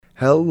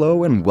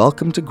Hello and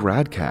welcome to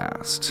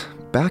GradCast.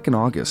 Back in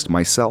August,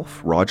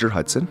 myself, Roger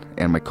Hudson,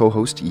 and my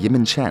co-host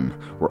Yimin Chen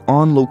were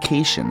on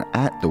location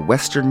at the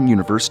Western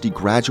University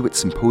Graduate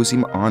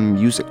Symposium on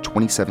Music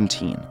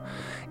 2017.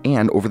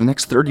 And over the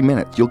next 30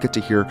 minutes, you'll get to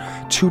hear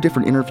two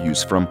different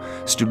interviews from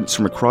students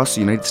from across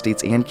the United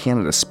States and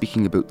Canada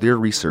speaking about their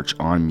research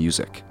on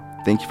music.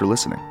 Thank you for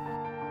listening.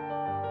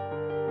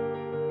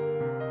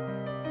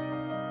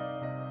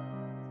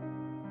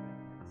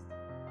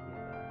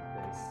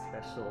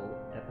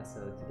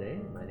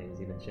 My name is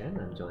Yimin Chen.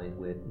 I'm joined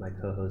with my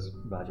co-host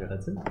Roger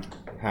Hudson.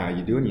 How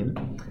you doing,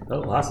 Yimin?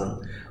 Oh,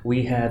 awesome.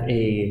 We have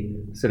a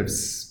sort of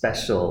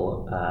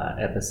special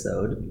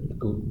episode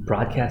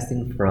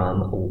broadcasting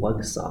from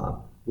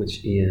WUGSA,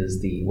 which is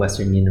the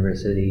Western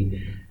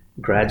University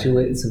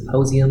Graduate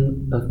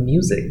Symposium of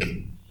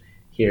Music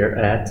here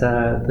at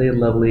the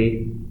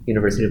lovely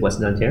University of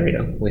Western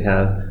Ontario. We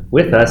have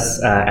with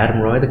us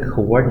Adam Roy, the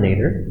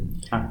coordinator.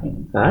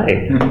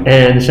 Hi.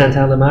 And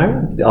Chantal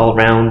Lamar, the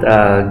all-round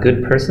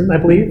good person, I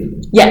believe.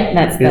 Yeah,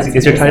 that's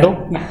is your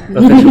title? Yeah.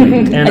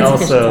 Officially. And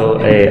also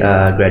a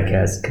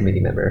GradCast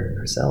committee member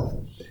herself.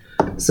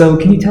 So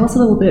can you tell us a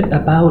little bit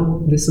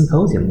about this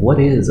symposium? What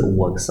is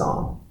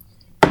WUGSA?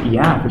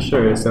 Yeah, for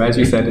sure. So as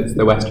you said, it's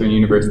the Western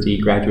University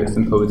Graduate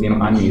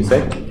Symposium on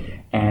Music.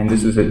 And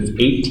this is its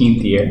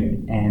 18th year.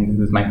 And this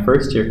is my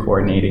first year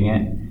coordinating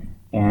it.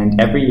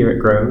 And every year it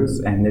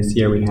grows, and this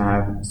year we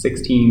have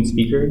 16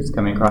 speakers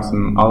coming across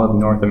from all of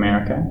North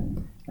America.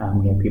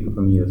 We have people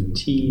from U of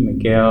T,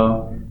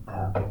 McGill,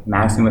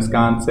 Madison,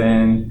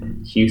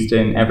 Wisconsin,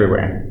 Houston,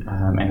 everywhere.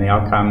 And they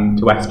all come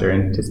to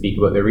Western to speak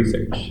about their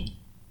research.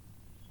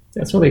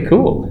 That's really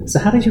cool. So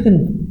how did you get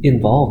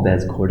involved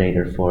as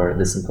coordinator for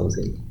this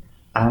symposium?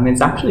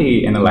 It's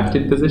actually an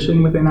elected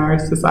position within our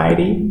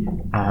society.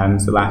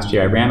 So last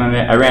year I ran on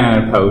it. I ran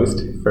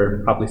unopposed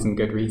for probably some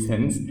good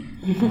reasons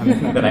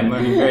that I'm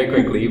learning very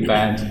quickly.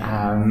 But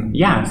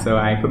so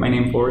I put my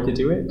name forward to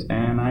do it,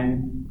 and I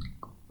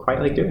quite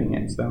like doing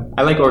it. So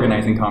I like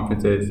organizing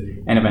conferences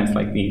and events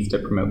like these to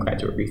promote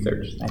graduate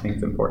research. I think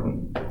it's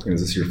important.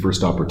 Is this your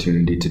first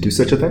opportunity to do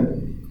such a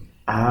thing?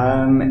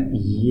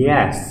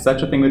 Yes,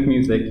 such a thing with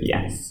music,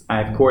 yes.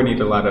 I've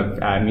coordinated a lot of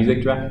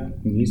music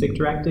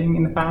directing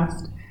in the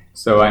past,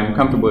 so I'm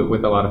comfortable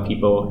with a lot of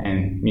people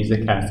and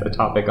music as a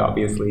topic,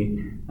 obviously,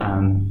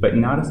 but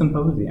not a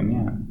symposium,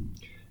 yeah.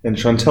 And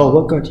Chantal,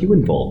 what got you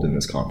involved in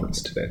this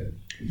conference today?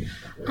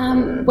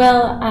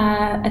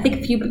 I think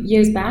a few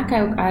years back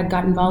I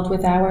got involved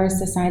with our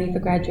Society for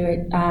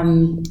Graduate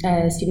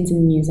Students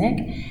in Music,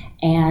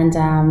 and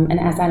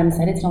as Adam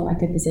said, it's an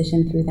elected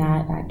position through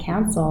that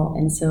council,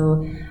 and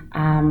so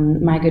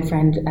my good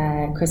friend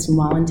Kristen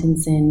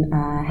Wallentinson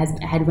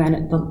had run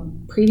it the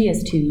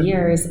previous 2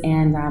 years,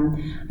 and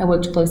I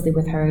worked closely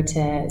with her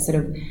to sort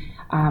of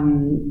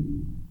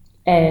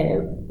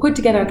put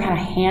together a kind of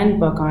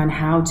handbook on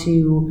how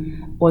to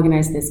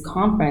organize this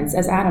conference.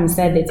 As Adam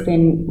said, it's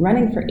been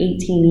running for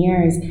 18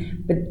 years,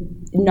 but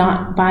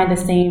not by the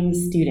same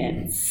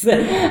students.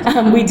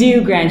 We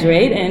do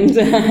graduate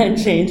and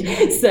change.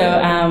 So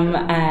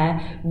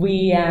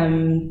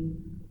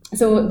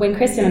when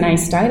Kristen and I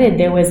started,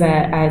 there was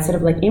a sort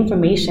of like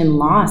information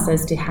loss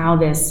as to how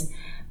this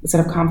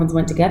sort of conference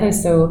went together.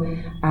 So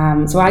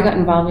I got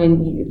involved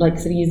in like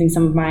sort of using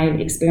some of my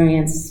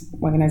experience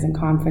organizing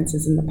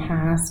conferences in the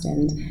past,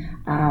 and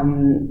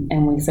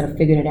we sort of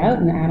figured it out.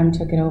 And Adam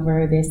took it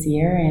over this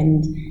year,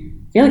 and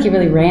I feel like he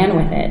really ran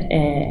with it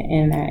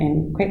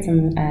in quite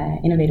some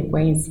innovative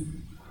ways.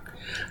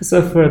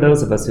 So for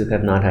those of us who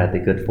have not had the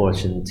good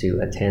fortune to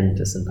attend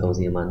a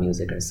symposium on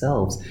music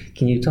ourselves,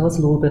 can you tell us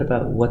a little bit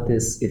about what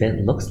this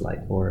event looks like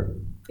or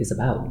is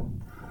about?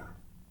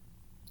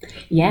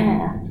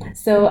 Yeah,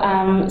 so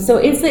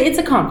it's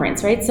a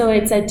conference, right? So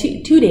it's a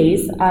two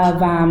days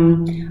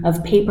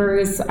of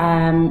papers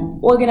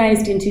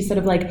organized into sort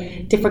of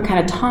like different kind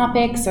of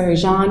topics or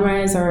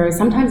genres, or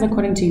sometimes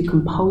according to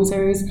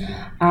composers.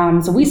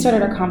 So we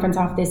started our conference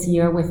off this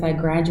year with a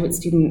graduate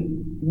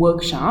student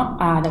workshop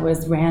that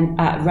was run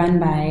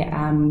by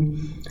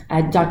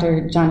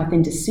Dr.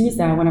 Jonathan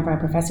D'Souza, one of our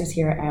professors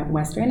here at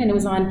Western, and it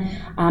was on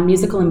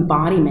musical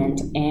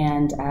embodiment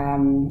and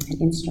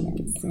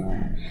instruments,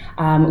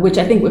 which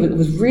I think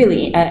was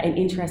really an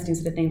interesting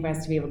sort of thing for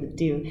us to be able to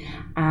do.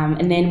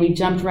 And then we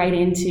jumped right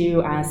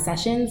into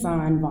sessions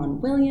on Vaughan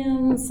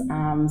Williams,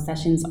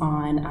 sessions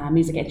on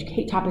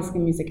topics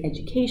in music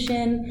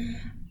education,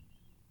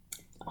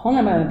 a whole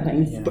number of other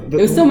things. Yeah.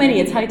 There's so many,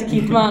 it's hard to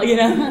keep them all, you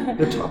know.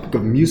 The topic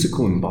of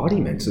musical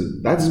embodiment,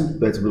 that's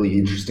really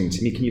interesting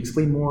to me. Can you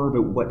explain more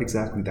about what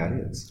exactly that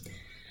is?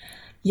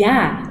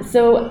 Yeah,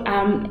 so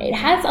it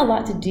has a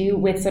lot to do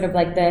with sort of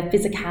like the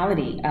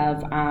physicality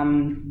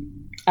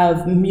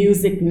of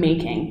music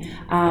making,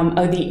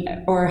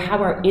 or how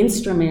our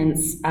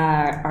instruments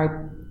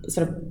are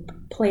sort of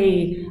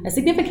play a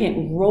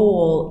significant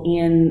role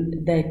in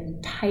the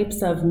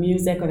types of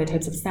music or the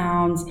types of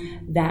sounds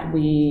that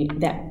we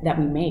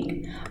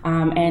make.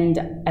 And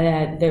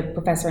the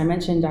professor I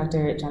mentioned,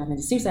 Dr. Jonathan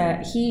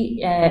D'Souza,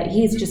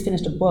 he's just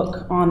finished a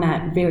book on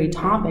that very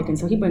topic, and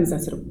so he brings a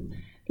sort of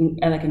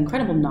like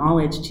incredible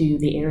knowledge to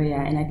the area.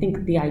 And I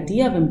think the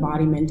idea of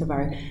embodiment of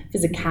our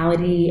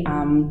physicality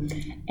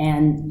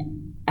and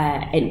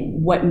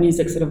what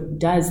music sort of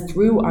does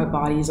through our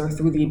bodies or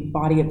through the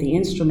body of the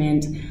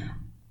instrument,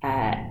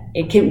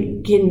 it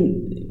can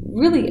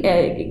really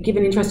give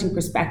an interesting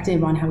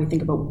perspective on how we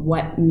think about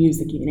what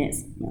music even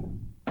is.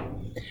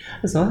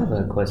 So I have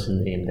a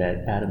question aimed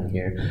at Adam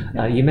here.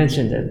 You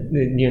mentioned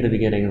near the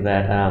beginning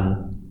that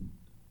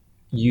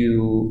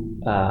you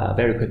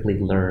very quickly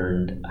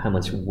learned how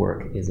much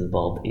work is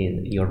involved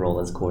in your role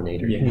as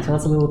coordinator. Yeah. Can you tell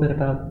us a little bit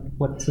about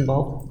what's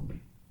involved?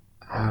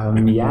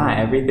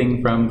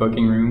 Everything from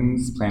booking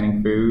rooms,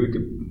 planning food,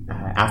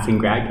 asking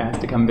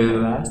GradCast to come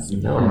visit us.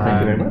 No, thank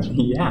you very much.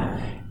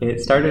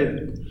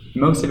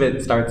 Most of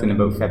it starts in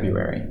about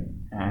February.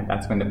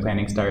 That's when the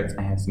planning starts.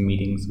 I have some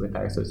meetings with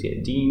our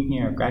Associate Dean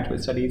here of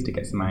Graduate Studies to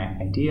get some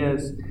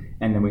ideas,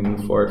 and then we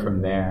move forward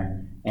from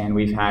there. And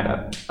we've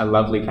had a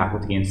lovely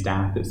faculty and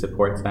staff that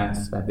supports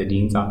us. The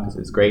Dean's office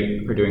is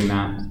great for doing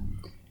that.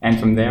 And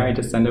from there, I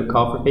just send out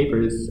call for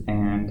papers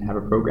and have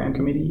a program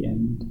committee,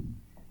 and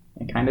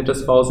it kind of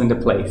just falls into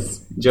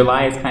place.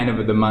 July is kind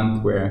of the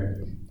month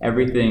where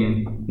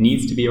everything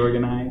needs to be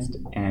organized,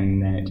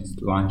 and then it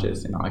just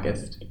launches in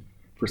August.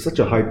 For such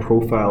a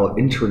high-profile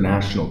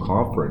international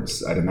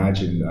conference, I'd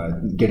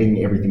imagine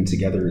getting everything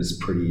together is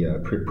pretty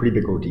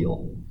big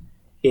ordeal.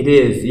 It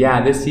is,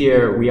 yeah. This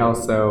year we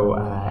also,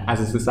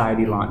 as a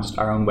society, launched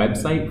our own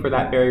website for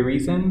that very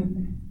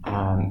reason.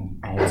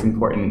 It's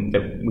important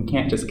that we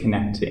can't just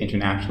connect to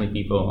internationally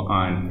people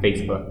on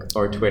Facebook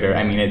or Twitter.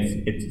 I mean,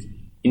 it's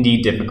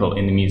indeed difficult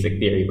in the music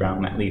theory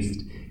realm, at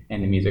least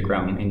in the music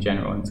realm in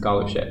general in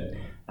scholarship.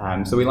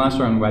 So we launched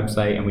our own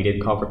website, and we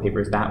did call for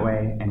papers that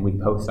way, and we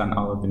post on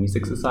all of the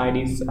Music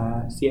Society's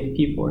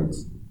CFP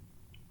boards.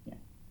 Yeah.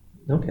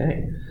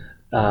 Okay.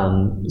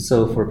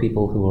 So for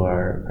people who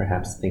are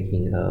perhaps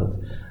thinking of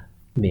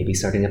maybe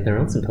starting up their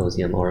own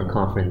symposium or a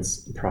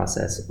conference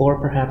process, or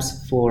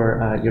perhaps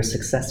for your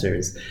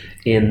successors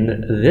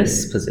in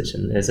this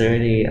position, is there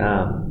any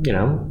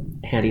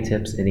handy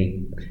tips,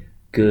 any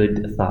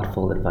good,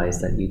 thoughtful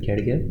advice that you'd care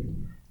to give?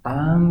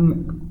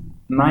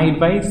 My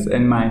advice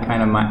and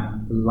my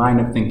line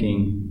of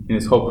thinking in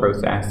this whole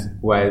process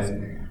was,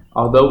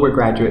 although we're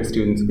graduate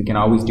students, we can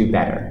always do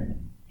better.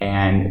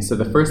 And so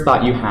the first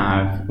thought you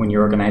have when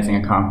you're organizing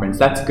a conference,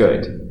 that's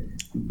good,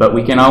 but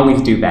we can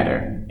always do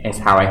better, is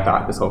how I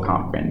thought this whole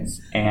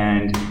conference.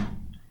 And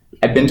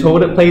I've been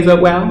told it plays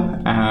out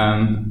well,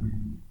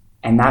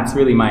 and that's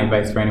really my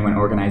advice for anyone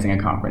organizing a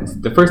conference.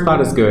 The first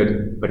thought is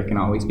good, but it can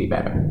always be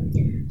better.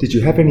 Did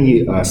you have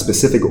any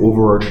specific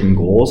overarching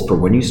goals for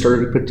when you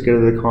started to put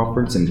together the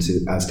conference and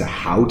as to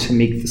how to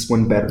make this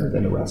one better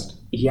than the rest?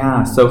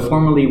 Yeah, so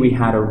formerly we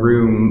had a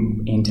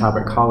room in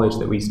Talbot College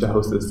that we used to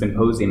host the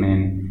symposium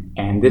in,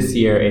 and this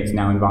year it's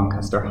now in Von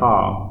Custer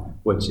Hall,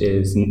 which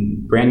is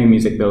brand new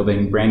music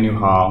building, brand new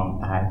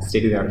hall,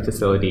 state-of-the-art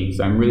facility.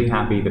 So I'm really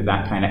happy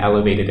that kind of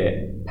elevated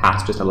it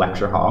past just a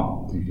lecture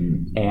hall.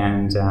 Mm-hmm.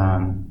 And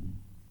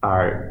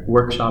our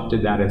workshop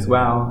did that as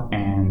well,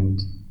 and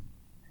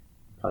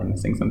probably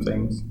missing some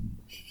things.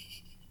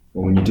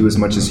 Well, when you do as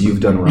much as you've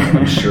done, Ryan,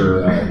 I'm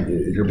sure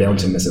you're bound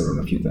to miss out on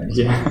a few things.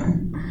 Yeah.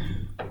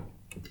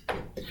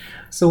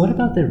 So what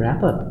about the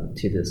wrap-up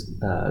to this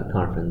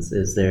conference?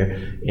 Is there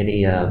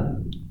any, are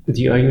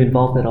you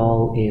involved at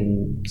all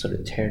in sort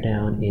of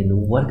teardown in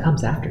what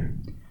comes after?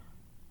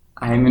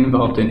 I'm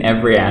involved in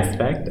every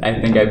aspect.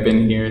 I think I've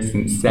been here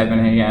since 7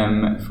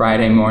 a.m.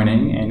 Friday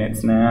morning, and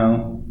it's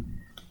now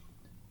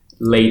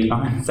late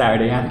on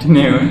Saturday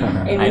afternoon.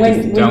 And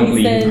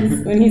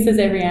when he says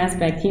every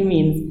aspect, he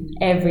means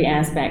every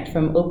aspect,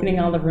 from opening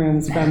all the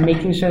rooms, from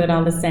making sure that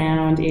all the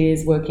sound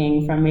is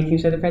working, from making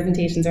sure the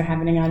presentations are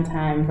happening on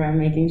time, from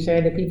making sure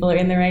that people are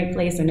in the right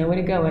place or know where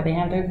to go, or they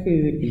have their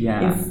food.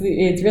 Yeah.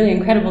 It's really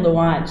incredible to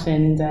watch.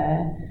 And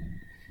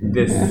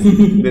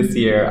this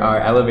year, our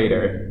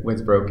elevator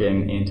was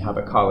broken in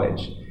Talbot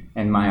College,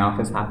 and my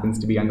office happens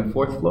to be on the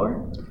 4th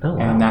floor. Oh, wow.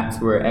 And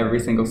that's where every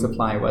single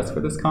supply was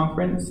for this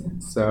conference.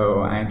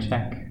 So I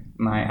check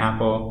my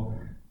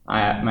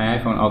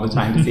iPhone all the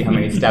time to see how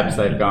many steps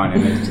I've gone,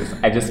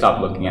 and I just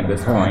stopped looking at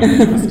this point.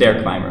 The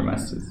stair climber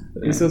must have.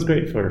 This feels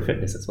great for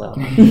fitness as well.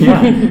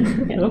 Yeah.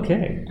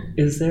 Okay.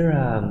 Is there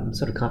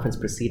sort of conference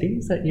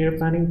proceedings that you're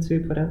planning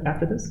to put out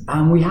after this?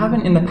 We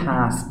haven't in the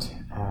past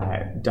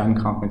done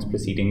conference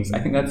proceedings. I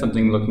think that's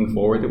something looking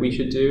forward that we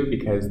should do,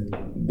 because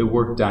the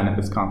work done at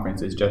this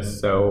conference is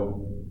just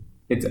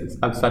it's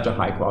of such a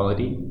high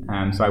quality.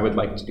 So I would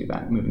like to do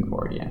that moving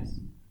forward, yes.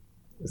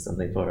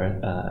 Something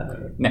for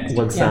next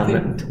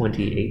Wogsum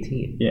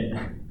 2018,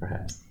 yeah,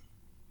 perhaps.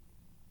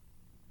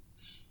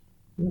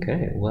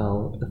 Okay,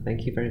 well,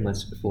 thank you very much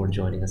for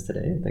joining us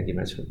today. Thank you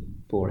very much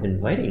for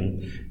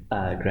inviting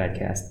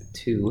GradCast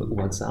to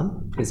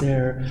Wogsum. Is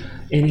there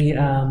any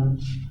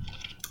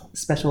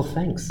special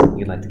thanks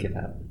you'd like to give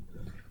out?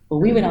 Well,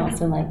 we would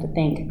also like to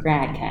thank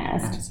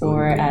GradCast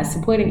for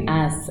supporting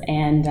us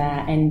and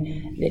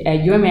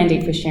your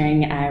mandate for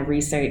sharing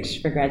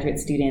research for graduate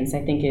students,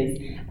 I think, is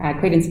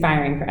quite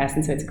inspiring for us,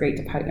 and so it's great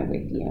to partner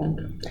with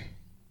you.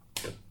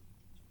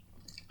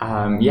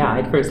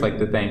 I'd first like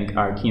to thank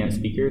our keynote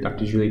speaker,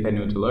 Dr. Julie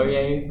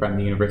Penneau-Delorier from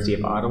the University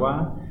of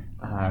Ottawa.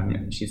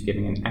 She's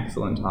giving an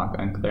excellent talk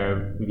on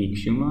Claire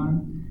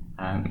Wieck-Schumann.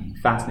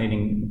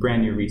 Fascinating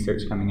brand new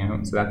research coming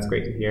out, so that's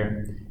great to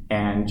hear.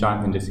 And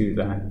Jonathan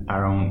D'Souza,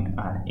 our own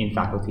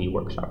in-faculty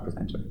workshop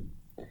presenter.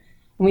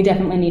 We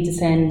definitely need to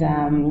send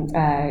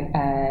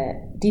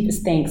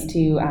deepest thanks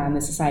to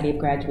the Society of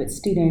Graduate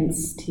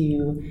Students,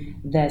 to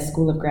the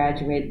School of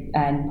Graduate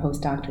and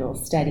Postdoctoral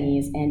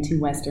Studies, and to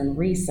Western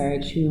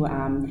Research, who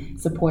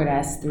support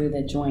us through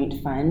the joint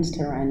fund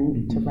to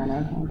run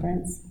our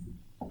conference.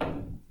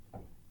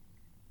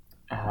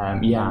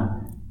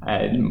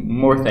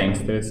 More thanks.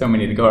 There's so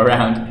many to go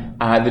around.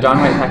 The Don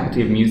White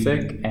Faculty of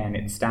Music and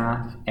its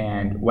staff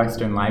and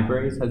Western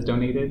Libraries has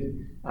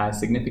donated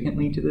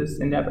significantly to this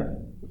endeavor.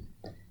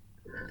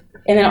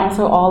 And then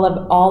also all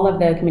of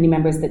the committee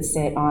members that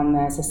sit on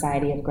the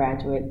Society of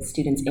Graduate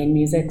Students in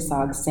Music,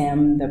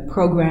 SOG-SIM, the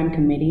program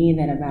committee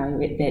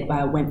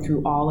that went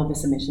through all of the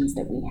submissions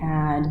that we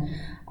had.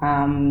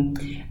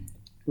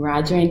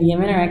 Roger and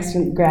Yimin are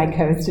excellent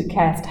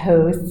GradCast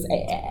hosts.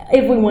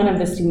 Every one of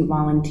the student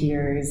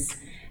volunteers.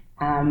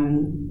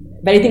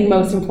 But I think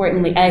most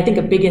importantly, I think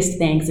a biggest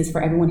thanks is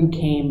for everyone who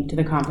came to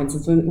the conference.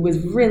 It was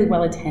really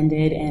well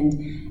attended,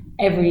 and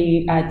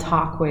every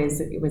talk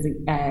was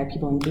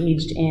people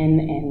engaged in,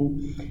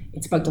 and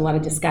it sparked a lot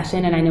of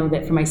discussion. And I know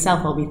that for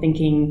myself, I'll be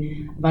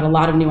thinking about a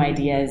lot of new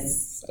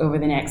ideas over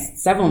the next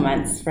several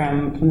months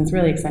from this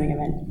really exciting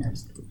event.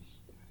 Yes.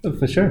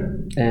 For sure.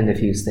 And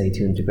if you stay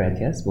tuned to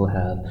GradCast, we'll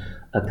have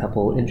a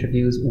couple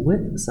interviews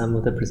with some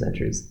of the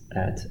presenters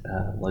at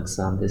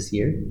WUGSOM this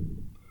year.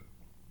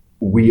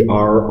 We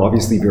are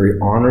obviously very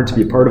honored to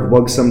be a part of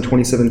WUGSOM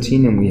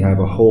 2017, and we have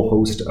a whole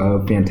host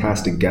of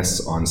fantastic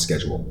guests on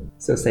schedule.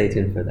 So stay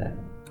tuned for that.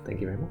 Thank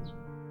you very much.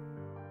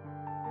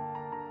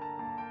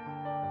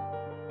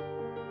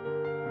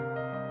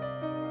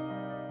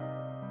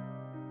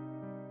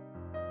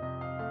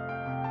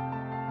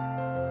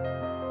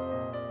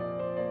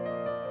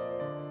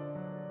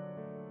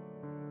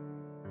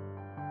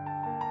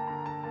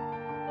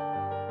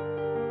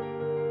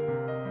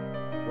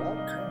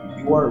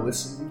 You are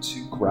listening to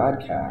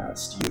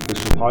GradCast, the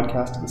official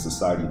podcast of the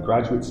Society of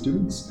Graduate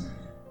Students.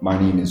 My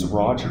name is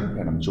Roger,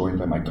 and I'm joined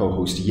by my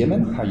co-host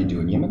Yimin. How you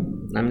doing,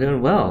 Yimin? I'm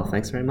doing well.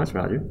 Thanks very much,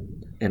 Roger.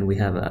 And we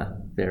have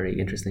a very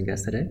interesting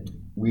guest today.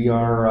 We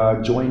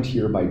are joined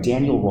here by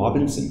Daniel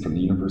Robinson from the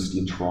University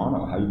of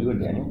Toronto. How you doing,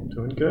 Daniel?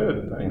 Doing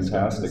good. Thanks.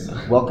 Fantastic.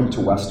 Welcome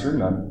to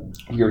Western.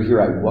 You're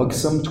here at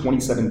WUGSOM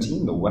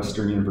 2017, the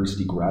Western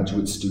University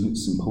Graduate Student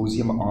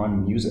Symposium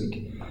on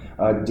Music.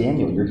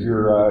 Daniel, you're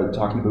here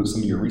talking about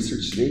some of your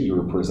research today.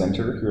 You're a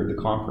presenter here at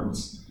the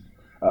conference.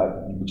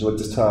 Would you like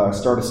to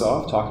start us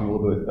off talking a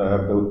little bit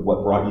about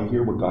what brought you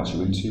here, what got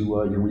you into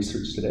your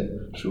research today?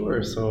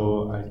 Sure.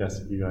 So I guess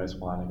if you guys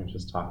want, I can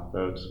just talk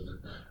about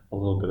a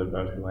little bit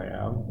about who I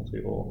am. I'll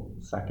take a little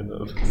second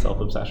of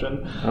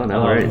self-obsession. Oh,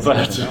 no worries.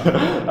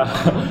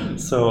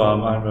 So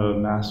I'm a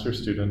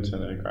master's student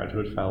and a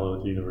graduate fellow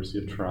at the University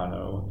of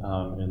Toronto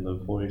in the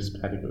voice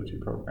pedagogy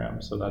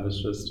program. So that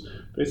is just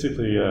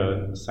basically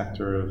a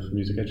sector of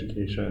music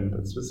education,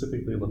 but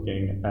specifically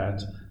looking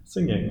at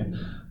singing.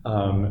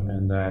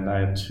 And then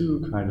I have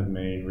two kind of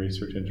main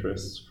research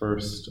interests.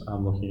 First,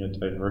 I'm looking at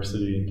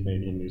diversity in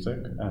Canadian music.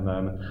 And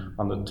then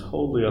on the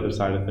totally other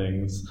side of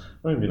things,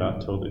 maybe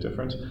not totally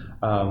different,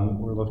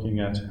 we're looking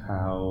at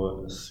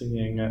how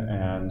singing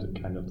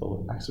and kind of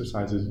the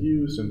exercises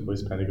used in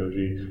voice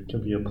pedagogy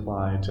can be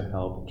applied to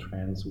help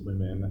trans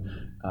women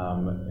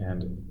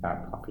and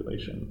that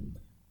population.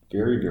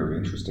 Very, very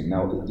interesting.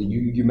 Now,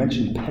 you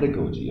mentioned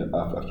pedagogy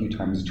a few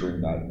times during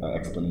that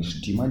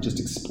explanation. Do you mind just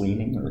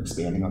explaining or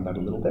expanding on that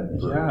a little bit?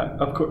 Yeah,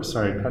 of course.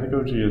 Sorry,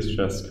 pedagogy is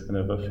just kind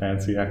of a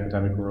fancy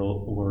academic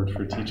word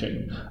for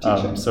teaching.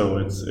 So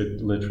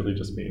it literally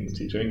just means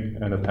teaching,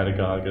 and a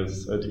pedagogue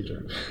is a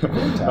teacher.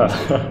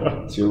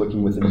 Fantastic. So you're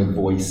looking within the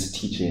voice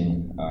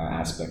teaching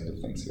aspect of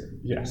things here.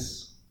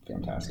 Yes.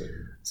 Fantastic.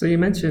 So you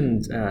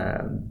mentioned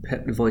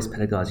voice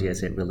pedagogy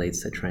as it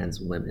relates to trans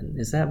women.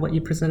 Is that what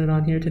you presented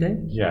on here today?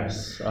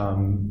 Yes.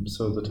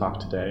 So the talk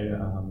today,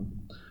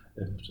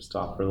 if just to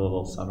offer a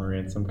little summary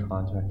and some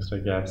context, I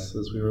guess,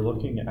 is we were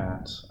looking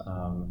at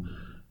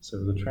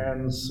so the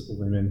trans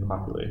women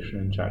population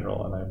in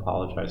general, and I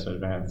apologize in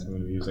advance, I'm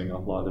going to be using a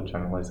lot of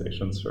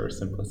generalizations for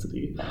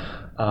simplicity.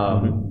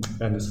 And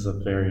this is a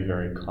very,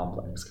 very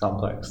complex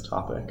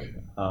topic.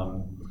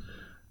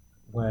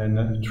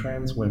 When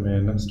trans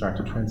women start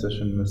to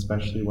transition,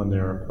 especially when they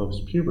are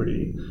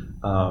post-puberty,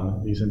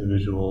 these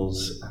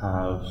individuals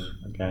have,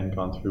 again,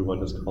 gone through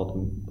what is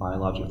called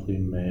biologically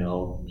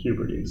male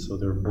puberty. So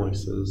their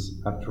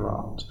voices have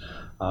dropped,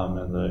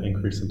 and the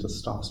increase in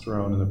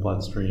testosterone in the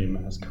bloodstream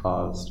has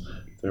caused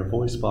their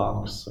voice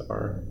box,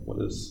 or what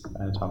is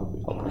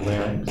anatomically called the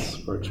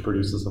larynx, which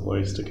produces the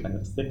voice to kind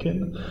of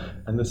thicken,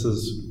 and this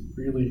is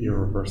really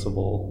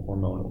irreversible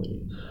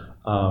hormonally.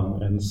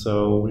 And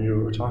so we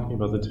were talking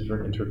about the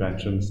different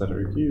interventions that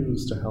are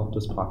used to help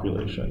this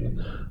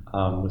population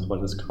with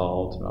what is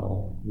called, and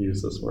I'll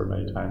use this word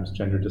many times,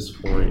 gender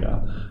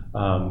dysphoria,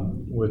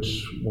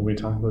 which when we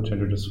talk about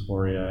gender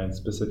dysphoria, and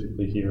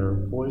specifically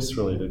here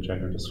voice-related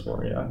gender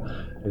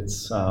dysphoria,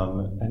 it's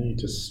any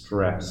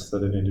distress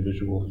that an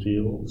individual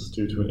feels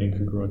due to an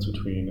incongruence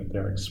between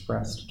their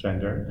expressed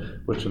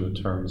gender, which in the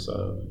terms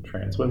of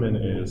trans women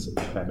is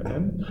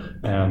feminine,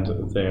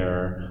 and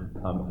their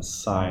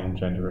assigned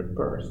gender at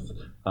birth,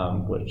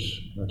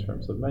 which in the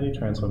terms of many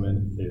trans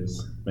women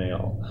is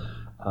male.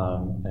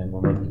 And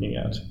when we're looking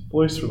at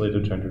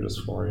voice-related gender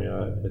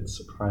dysphoria,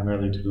 it's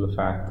primarily due to the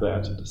fact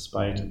that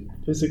despite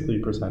physically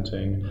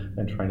presenting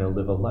and trying to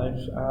live a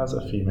life as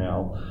a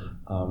female,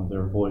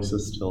 their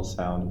voices still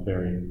sound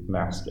very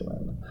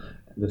masculine.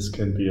 This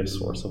can be a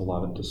source of a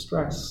lot of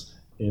distress,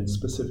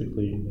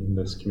 specifically in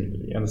this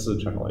community. And this is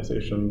a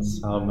generalization.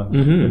 Some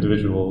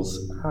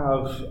individuals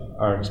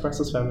are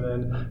expressed as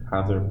feminine,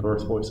 have their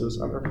birth voices,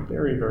 and are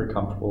very, very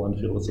comfortable and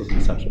feel this is an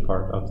essential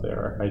part of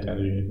their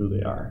identity and who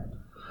they are.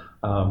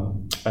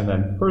 And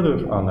then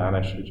further on that,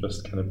 I should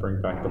just kind of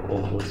bring back the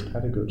whole voice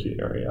pedagogy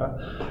area,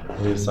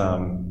 is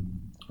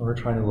we're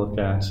trying to look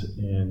at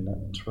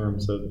in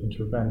terms of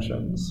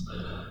interventions.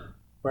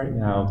 Right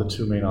now, the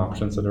two main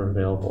options that are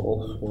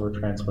available for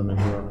trans women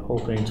who are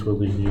hoping to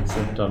alleviate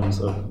symptoms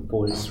of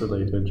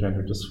voice-related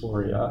gender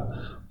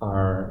dysphoria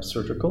are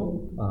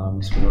surgical.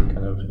 So we're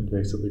kind of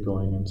invasively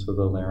going into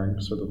the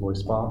larynx or the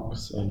voice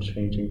box and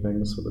changing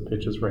things so the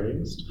pitch is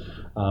raised,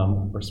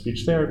 or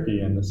speech therapy,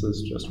 and this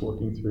is just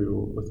working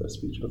through with a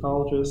speech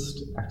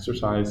pathologist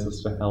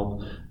exercises to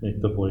help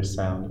make the voice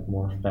sound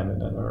more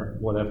feminine, or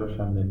whatever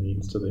feminine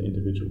means to the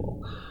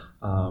individual.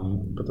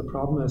 But the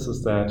problem is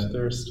that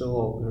there's still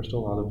a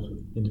lot of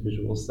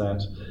individuals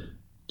that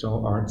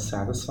aren't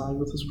satisfied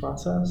with this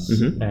process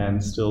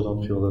and still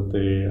don't feel that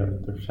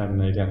their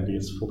feminine identity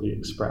is fully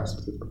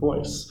expressed through their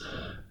voice.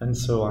 And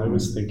so I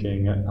was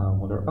thinking,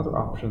 what are other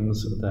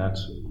options that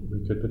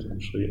we could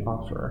potentially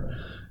offer?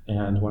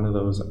 And one of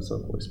those, as a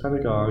voice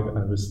pedagogue,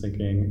 I was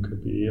thinking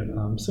could be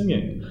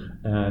singing.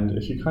 And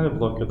if you kind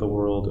of look at the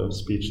world of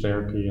speech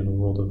therapy and the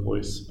world of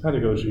voice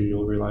pedagogy,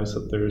 you'll realize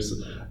that there's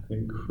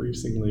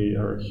increasingly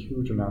or a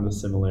huge amount of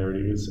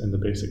similarities in the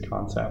basic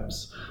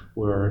concepts.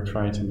 We're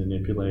trying to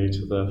manipulate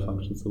the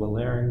functions of the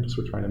larynx,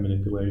 we're trying to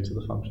manipulate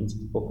the functions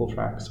of the vocal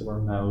tracts of our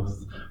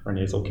mouth, our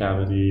nasal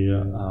cavity,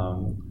 and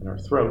our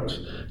throat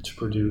to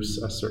produce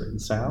a certain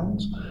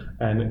sound.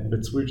 And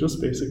we're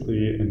just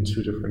basically in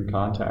two different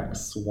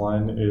contexts.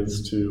 One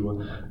is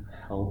to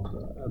help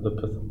the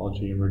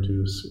pathology and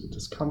reduce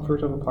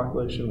discomfort of a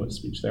population with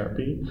speech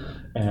therapy.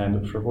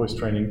 And for voice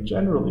training,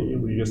 generally,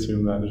 we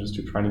assume that it's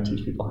just trying to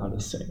teach people how to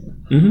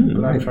sing.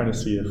 But I'm trying to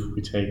see if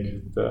we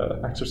take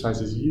the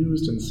exercises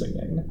used in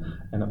singing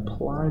and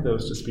apply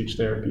those to speech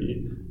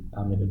therapy.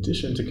 In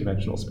addition to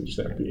conventional speech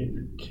therapy,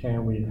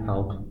 can we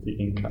help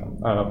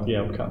the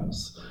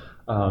outcomes?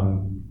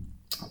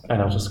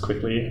 And I'll just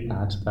quickly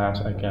add to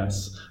that, I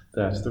guess,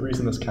 that the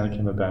reason this kind of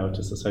came about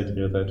is this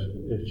idea that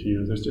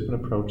there's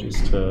different approaches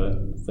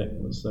to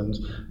things, and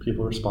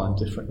people respond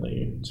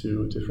differently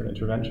to different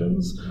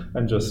interventions.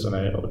 And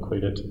I'll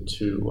equate it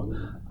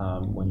to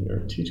when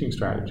you're teaching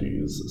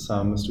strategies,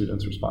 some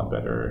students respond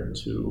better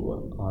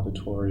to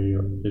auditory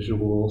or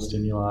visual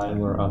stimuli,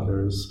 where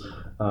others,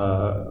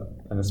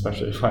 and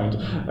especially I find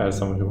as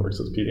someone who works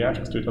with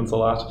pediatric students a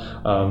lot,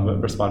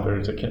 respond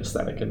better to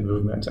kinesthetic and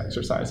movement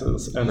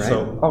exercises. And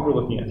so all we're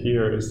looking at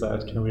here is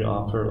that can we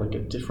offer like a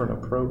different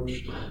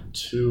approach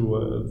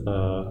to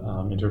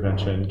the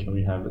intervention? Can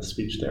we have the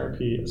speech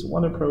therapy as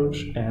one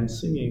approach and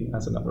singing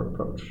as another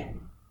approach?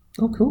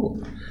 Oh,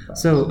 cool.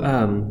 So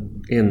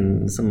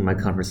in some of my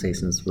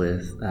conversations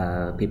with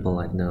people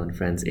I've known,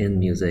 friends in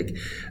music,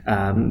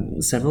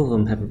 several of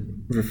them have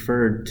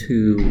referred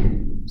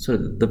to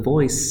sort of the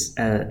voice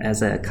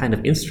as a kind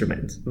of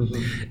instrument.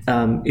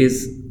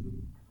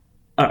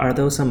 Are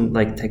those some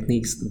like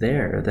techniques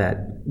there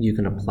that you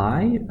can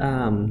apply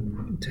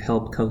to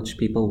help coach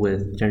people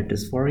with gender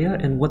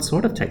dysphoria? And what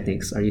sort of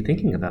techniques are you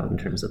thinking about in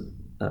terms of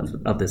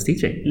this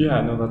teaching?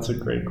 Yeah, no, that's a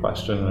great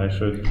question. And I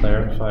should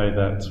clarify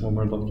that when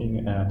we're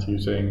looking at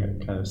using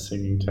kind of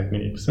singing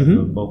techniques and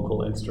the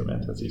vocal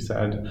instrument, as you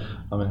said,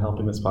 and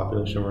helping this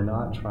population, we're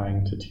not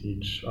trying to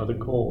teach, or the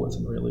goal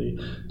isn't really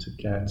to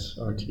get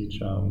or teach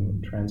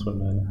trans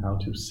women how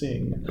to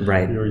sing.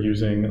 Right. We are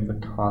using the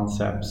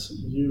concepts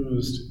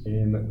used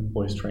in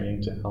voice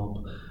training to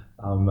help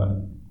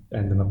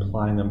and then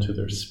applying them to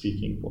their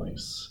speaking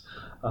voice.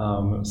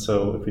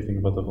 So if we think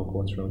about the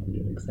vocal instrument,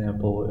 maybe an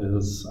example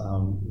is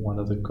one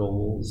of the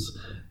goals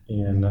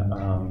in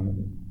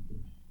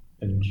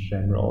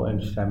general in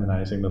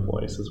feminizing the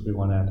voice is we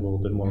want to add a little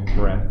bit more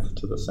breath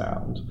to the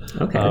sound.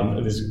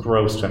 Okay. These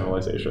gross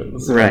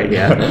generalizations. Right,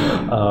 yeah.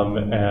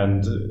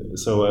 And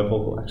so a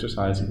vocal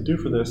exercise you can do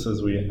for this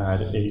is we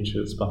add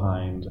H's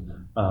behind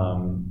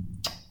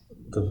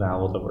the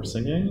vowel that we're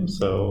singing.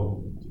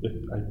 So if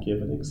I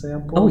give an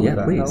example, oh yeah, would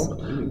that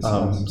please.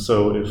 help?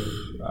 So if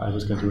I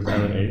was going to do with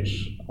M and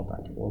H, I'll back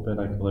up a little bit.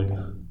 I go like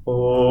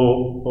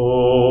oh,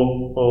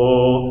 oh,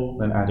 oh,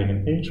 then adding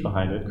an H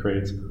behind it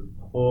creates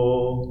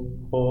oh,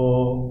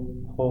 oh,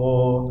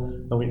 oh,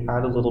 and we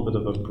add a little bit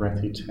of a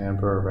breathy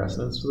timbre or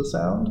resonance to the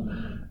sound.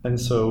 And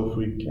so if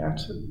we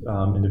get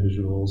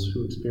individuals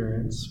who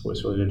experience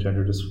voice-related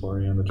gender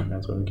dysphoria in the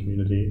trans women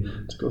community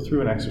to go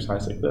through an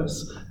exercise like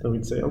this, then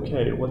we'd say,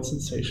 okay, what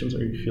sensations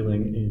are you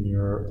feeling in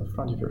the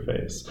front of your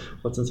face?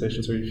 What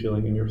sensations are you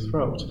feeling in your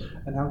throat?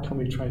 And how can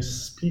we try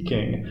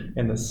speaking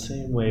in the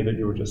same way that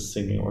you were just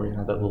singing, where you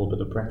had that little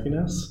bit of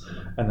breathiness,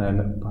 and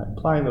then by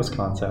applying those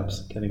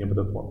concepts, getting a bit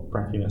of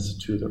breathiness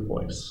to their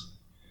voice.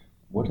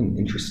 What an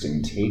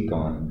interesting take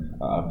on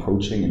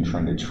approaching and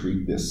trying to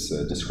treat this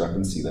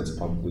discrepancy that's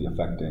probably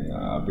affecting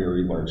a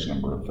very large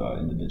number of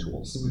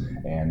individuals.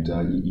 Mm-hmm. And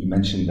you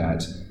mentioned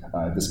that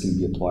this can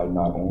be applied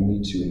not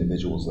only to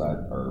individuals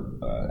that are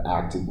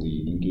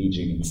actively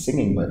engaging in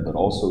singing, but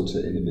also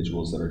to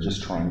individuals that are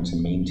just trying to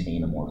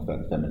maintain a more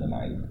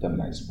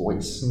feminized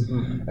voice.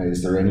 Mm-hmm.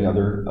 Is there any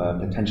other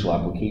potential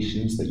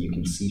applications that you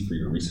can see for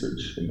your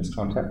research in this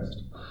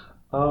context?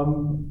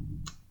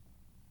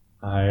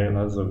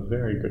 That's a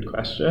very good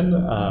question.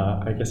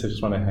 I guess I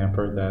just want to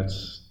hamper that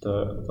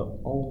the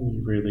only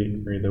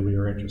really area that we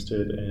are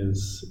interested in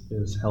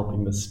is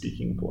helping the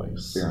speaking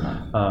voice. Fair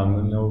enough.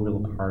 No real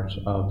part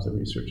of the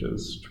research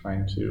is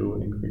trying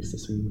to increase the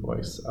singing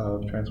voice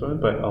of trans women,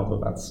 but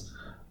although that's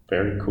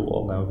very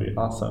cool, that would be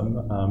awesome.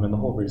 And the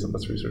whole reason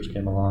this research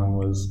came along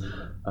was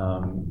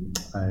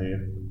I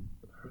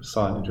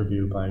saw an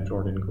interview by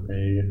Jordan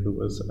Gray, who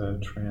was a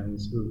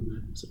trans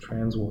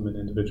woman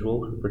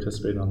individual who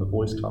participated on the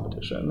voice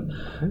competition.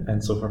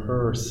 And so for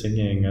her,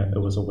 singing, it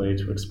was a way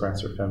to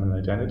express her feminine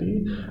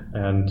identity,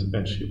 and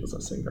she was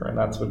a singer, and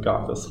that's what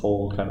got this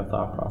whole kind of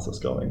thought process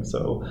going.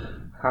 So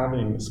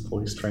having this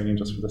voice training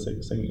just for the sake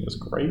of singing is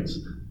great,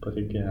 but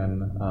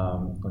again,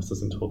 this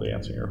isn't totally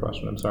answering your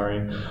question, I'm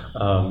sorry.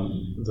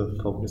 The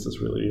focus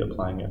is really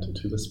applying it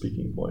to the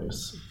speaking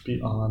voice.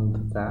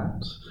 Beyond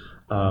that,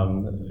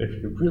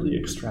 if you really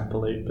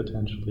extrapolate,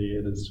 potentially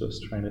it is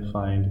just trying to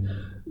find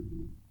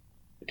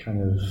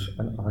kind of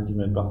an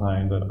argument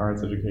behind that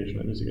arts education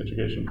and music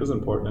education is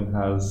important and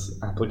has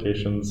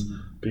applications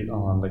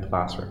beyond the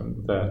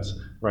classroom, that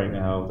right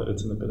now that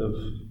it's in a bit of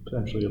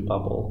potentially a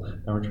bubble,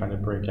 and we're trying to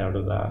break out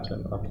of that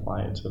and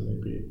apply it to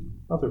maybe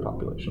other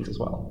populations as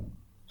well.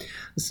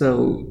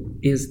 So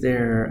is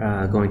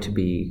there going to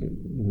be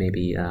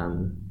maybe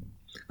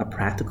a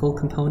practical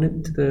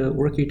component to the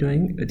work you're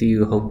doing? Do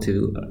you hope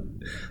to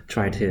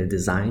try to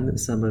design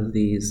some of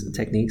these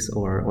techniques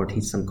or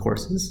teach some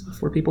courses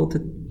for people to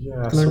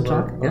learn to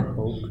talk? Our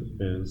hope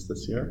is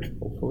this year,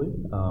 hopefully,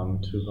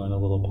 to run a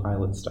little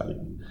pilot study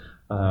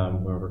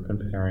where we're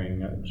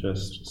comparing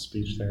just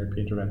speech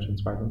therapy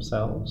interventions by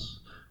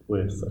themselves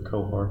with a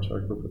cohort or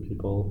a group of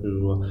people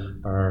who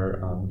are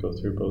go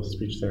through both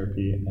speech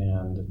therapy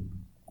and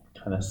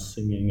kind of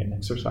singing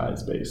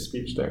exercise-based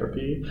speech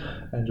therapy,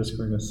 and just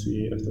going to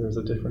see if there's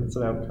a difference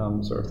in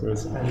outcomes or if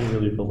there's any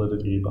really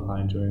validity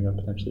behind doing a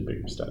potentially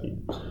bigger study.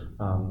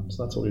 So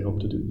that's what we hope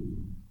to do.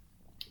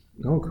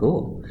 Oh,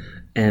 cool.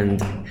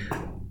 And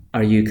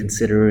are you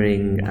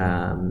considering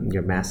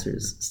your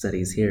master's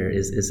studies here?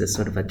 Is this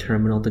sort of a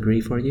terminal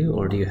degree for you,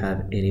 or do you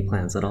have any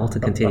plans at all to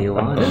continue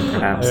on and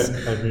perhaps...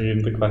 I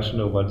mean, the question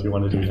of what do you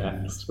want to do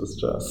next was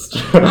just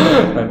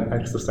an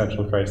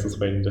existential crisis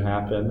waiting to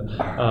happen.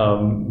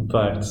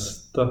 But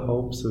the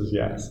hopes is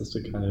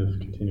to kind of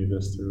continue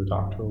this through a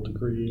doctoral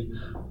degree,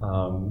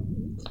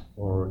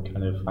 or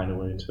kind of find a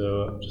way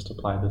to just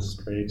apply this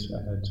straight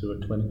ahead to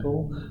a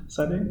clinical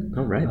setting.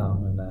 Oh, right.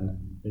 And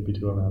then maybe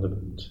do a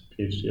roundabout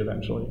PhD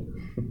eventually.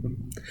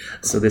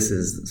 So this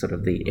is sort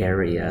of the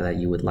area that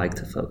you would like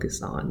to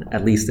focus on,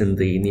 at least in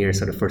the near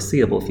sort of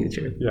foreseeable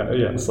future.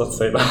 Yes, let's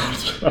say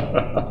that.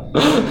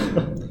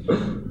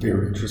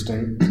 Very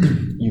interesting.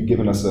 You've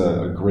given us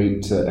a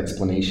great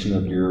explanation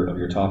of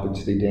your topic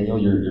today, Daniel.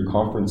 Your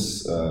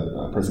conference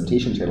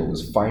presentation title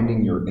was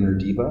Finding Your Inner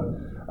Diva,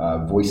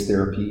 Voice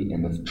Therapy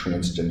and the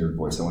Transgendered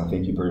Voice. I want to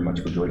thank you very much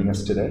for joining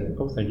us today.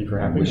 Oh, thank you for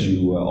having me. I wish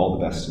you all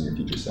the best in your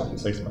future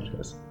studies. Thanks so much,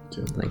 guys.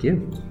 Thank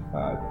you.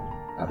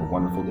 Have a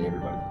wonderful day,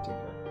 everybody. Take care.